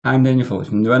I'm Daniel Fuller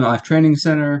from the Divine Life Training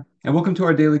Center, and welcome to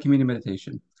our daily community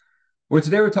meditation, where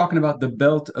today we're talking about the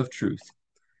belt of truth.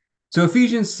 So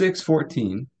Ephesians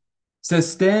 6:14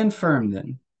 says, "Stand firm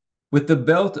then, with the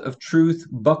belt of truth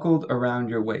buckled around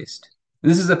your waist."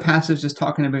 And this is a passage just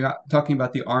talking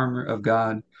about the armor of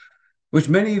God, which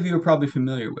many of you are probably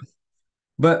familiar with.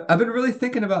 But I've been really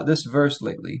thinking about this verse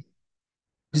lately.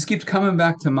 It just keeps coming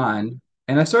back to mind,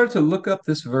 and I started to look up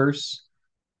this verse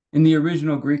in the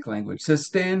original Greek language. It says,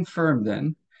 "Stand firm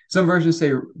then." Some versions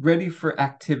say, "Ready for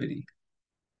activity."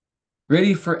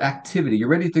 Ready for activity. You're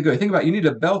ready to go. Think about it, you need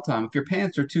a belt on. If your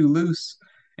pants are too loose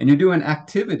and you're doing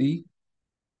activity,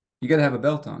 you got to have a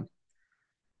belt on.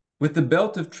 With the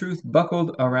belt of truth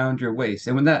buckled around your waist.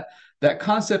 And when that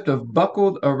concept of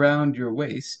buckled around your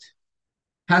waist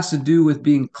has to do with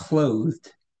being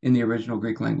clothed in the original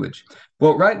Greek language.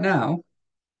 Well, right now,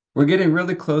 we're getting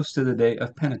really close to the day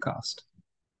of Pentecost.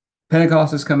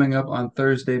 Pentecost is coming up on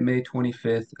Thursday, May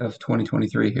 25th of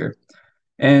 2023 here.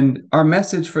 And our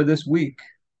message for this week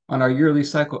on our yearly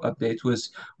cycle updates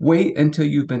was wait until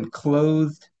you've been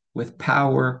clothed with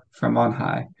power from on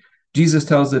high. Jesus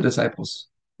tells the disciples,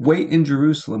 wait in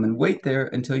Jerusalem and wait there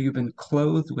until you've been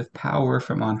clothed with power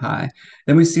from on high.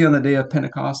 Then we see on the day of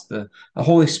Pentecost, the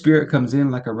Holy Spirit comes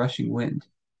in like a rushing wind.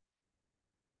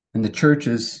 And the church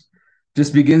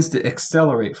just begins to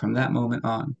accelerate from that moment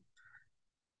on.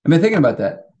 I've been thinking about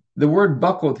that. The word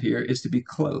buckled here is to be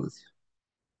clothed.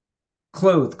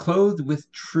 Clothed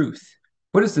with truth.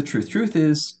 What is the truth? Truth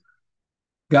is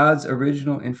God's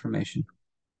original information.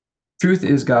 Truth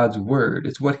is God's word.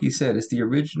 It's what he said. It's the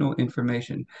original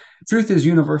information. Truth is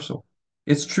universal.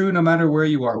 It's true no matter where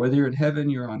you are, whether you're in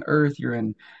heaven, you're on earth, you're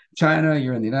in China,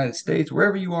 you're in the United States,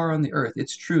 wherever you are on the earth,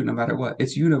 it's true no matter what.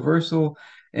 It's universal.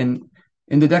 And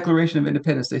in the Declaration of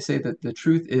Independence, they say that the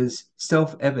truth is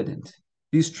self-evident.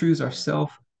 These truths are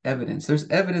self-evident. There's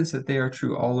evidence that they are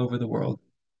true all over the world.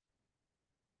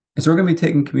 And so we're going to be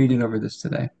taking communion over this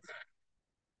today,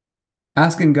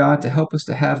 asking God to help us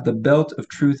to have the belt of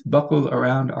truth buckled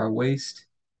around our waist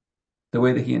the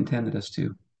way that He intended us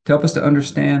to help us to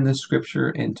understand this scripture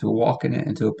and to walk in it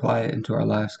and to apply it into our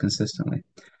lives consistently.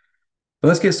 But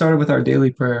let's get started with our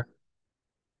daily prayer,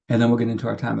 and then we'll get into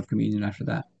our time of communion after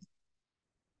that.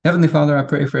 Heavenly Father, I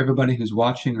pray for everybody who's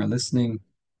watching or listening,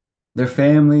 their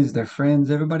families, their friends,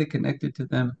 everybody connected to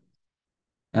them,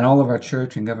 and all of our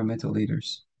church and governmental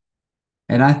leaders.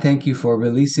 And I thank you for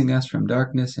releasing us from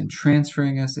darkness and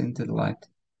transferring us into the light,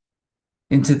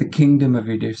 into the kingdom of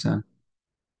your dear Son.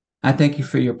 I thank you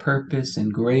for your purpose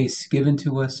and grace given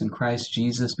to us in Christ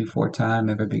Jesus before time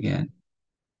ever began.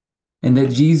 And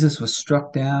that Jesus was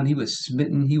struck down, he was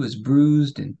smitten, he was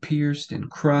bruised and pierced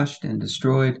and crushed and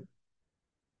destroyed,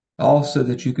 all so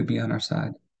that you could be on our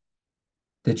side,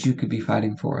 that you could be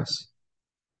fighting for us.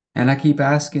 And I keep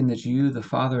asking that you, the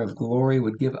Father of glory,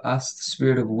 would give us the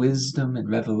spirit of wisdom and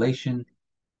revelation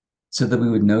so that we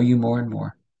would know you more and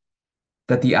more,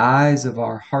 that the eyes of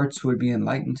our hearts would be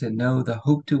enlightened to know the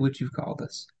hope to which you've called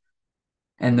us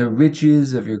and the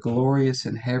riches of your glorious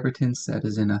inheritance that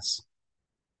is in us,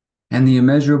 and the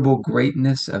immeasurable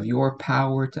greatness of your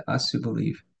power to us who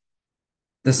believe,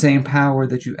 the same power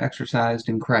that you exercised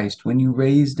in Christ when you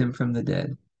raised him from the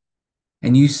dead,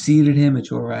 and you seated him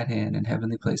at your right hand in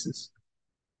heavenly places,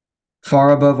 far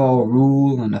above all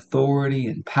rule and authority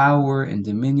and power and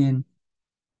dominion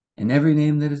and every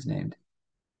name that is named,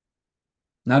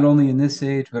 not only in this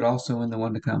age, but also in the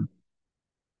one to come.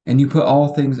 And you put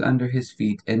all things under his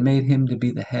feet and made him to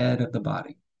be the head of the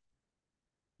body,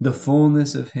 the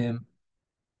fullness of him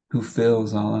who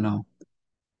fills all in all.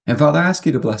 And Father, I ask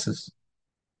you to bless us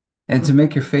and to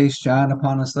make your face shine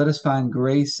upon us. Let us find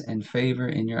grace and favor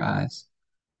in your eyes.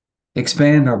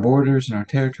 Expand our borders and our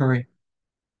territory.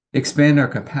 Expand our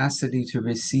capacity to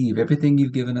receive everything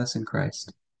you've given us in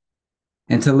Christ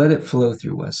and to let it flow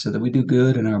through us so that we do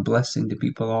good and are a blessing to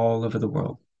people all over the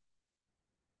world.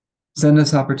 Send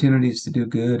us opportunities to do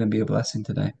good and be a blessing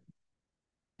today,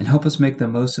 and help us make the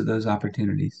most of those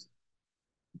opportunities.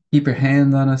 Keep your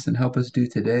hand on us and help us do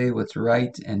today what's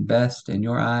right and best in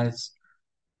your eyes,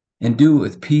 and do it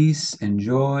with peace and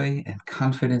joy and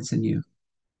confidence in you.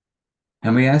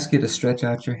 And we ask you to stretch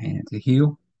out your hand to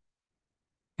heal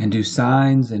and do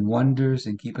signs and wonders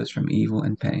and keep us from evil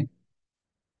and pain.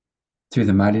 Through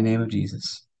the mighty name of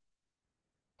Jesus.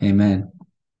 Amen.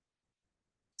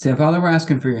 Say, Father, we're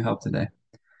asking for your help today.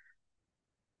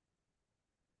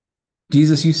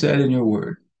 Jesus, you said in your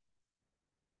word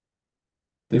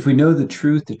that if we know the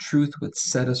truth would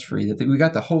set us free, that we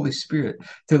got the Holy Spirit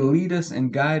to lead us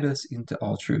and guide us into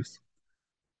all truth.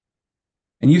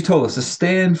 And you've told us to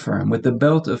stand firm with the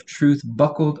belt of truth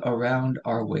buckled around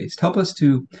our waist. Help us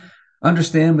to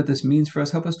understand what this means for us.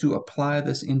 Help us to apply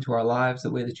this into our lives the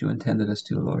way that you intended us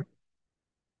to, Lord.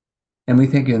 And we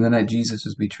thank you in the night Jesus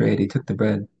was betrayed, he took the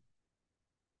bread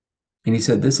and he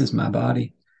said, "This is my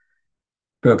body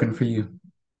broken for you.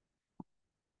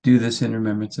 Do this in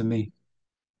remembrance of me."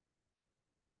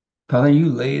 Father,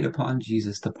 you laid upon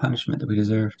Jesus the punishment that we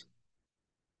deserved,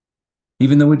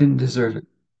 even though we didn't deserve it.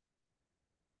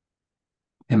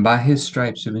 And by his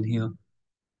stripes we've been healed.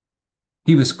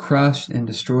 He was crushed and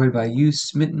destroyed by you,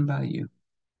 smitten by you,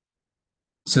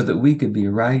 so that we could be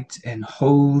right and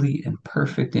holy and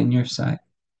perfect in your sight,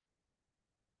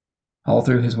 all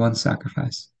through his one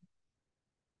sacrifice.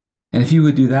 And if you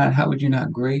would do that, how would you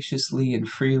not graciously and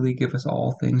freely give us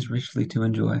all things richly to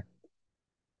enjoy?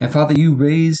 And Father, you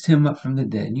raised him up from the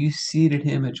dead, and you seated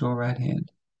him at your right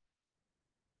hand.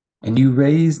 And you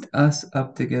raised us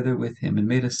up together with him and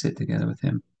made us sit together with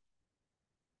him.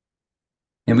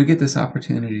 And we get this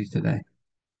opportunity today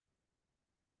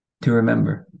to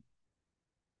remember,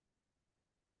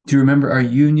 our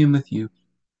union with you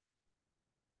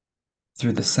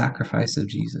through the sacrifice of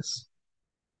Jesus.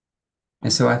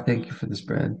 And so I thank you for this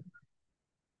bread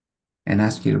and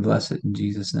ask you to bless it in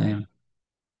Jesus' name.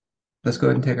 Let's go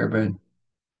ahead and take our bread.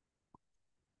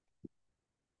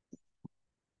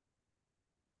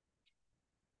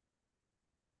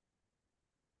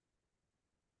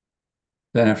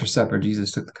 Then after supper,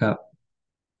 Jesus took the cup.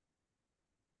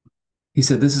 He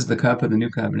said, "This is the cup of the new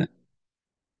covenant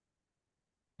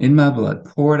in my blood,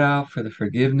 poured out for the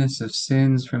forgiveness of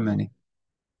sins for many.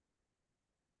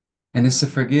 And it's the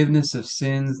forgiveness of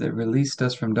sins that released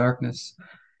us from darkness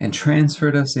and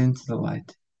transferred us into the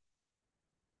light,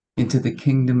 into the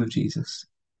kingdom of Jesus."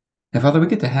 And Father, we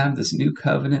get to have this new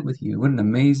covenant with you. What an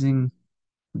amazing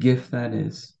gift that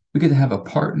is. We get to have a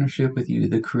partnership with you,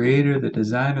 the creator, the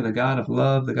designer, the God of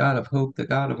love, the God of hope, the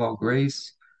God of all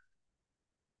grace,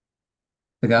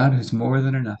 the God who's more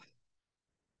than enough.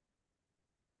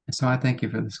 And so I thank you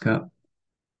for this cup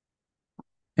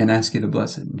and ask you to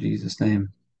bless it in Jesus'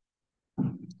 name.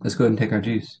 Let's go ahead and take our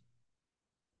juice.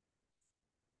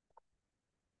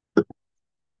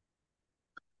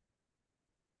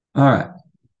 All right.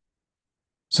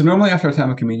 So normally after our time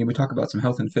of communion, we talk about some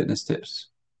health and fitness tips.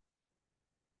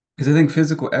 Because I think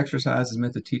physical exercise is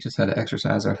meant to teach us how to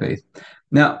exercise our faith.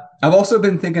 Now, I've also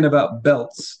been thinking about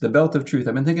belts, the belt of truth.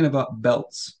 I've been thinking about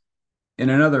belts in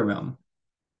another realm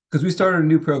because we started a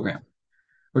new program.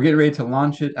 We're getting ready to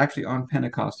launch it actually on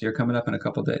Pentecost here, coming up in a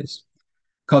couple days,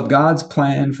 called God's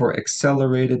Plan for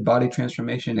Accelerated Body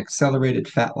Transformation, Accelerated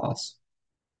Fat Loss.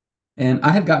 And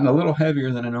I had gotten a little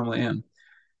heavier than I normally am.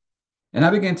 And I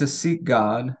began to seek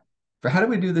God for how do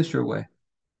we do this your way?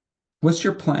 What's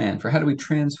your plan for how do we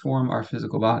transform our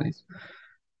physical bodies?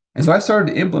 And so I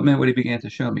started to implement what he began to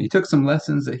show me. He took some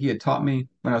lessons that he had taught me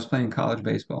when I was playing college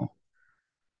baseball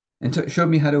and showed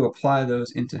me how to apply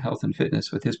those into health and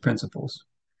fitness with his principles.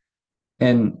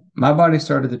 And my body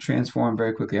started to transform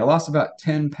very quickly. I lost about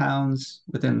 10 pounds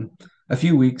within a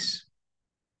few weeks.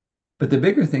 But the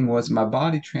bigger thing was my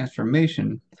body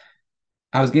transformation.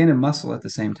 I was gaining muscle at the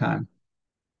same time.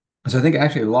 So I think I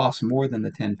actually lost more than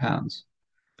the 10 pounds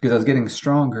because I was getting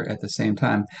stronger at the same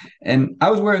time. And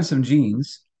I was wearing some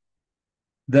jeans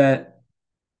that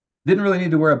didn't really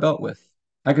need to wear a belt with.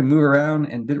 I could move around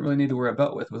and didn't really need to wear a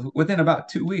belt with. Within about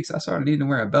 2 weeks, I started needing to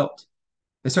wear a belt.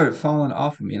 They started falling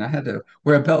off of me, and I had to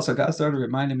wear a belt. So God started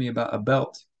reminding me about a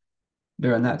belt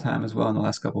during that time as well in the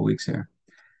last couple of weeks here.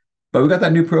 But we got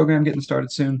that new program getting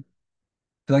started soon. If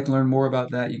you'd like to learn more about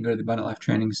that, you can go to the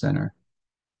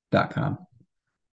AbundantLifeTrainingCenter.com.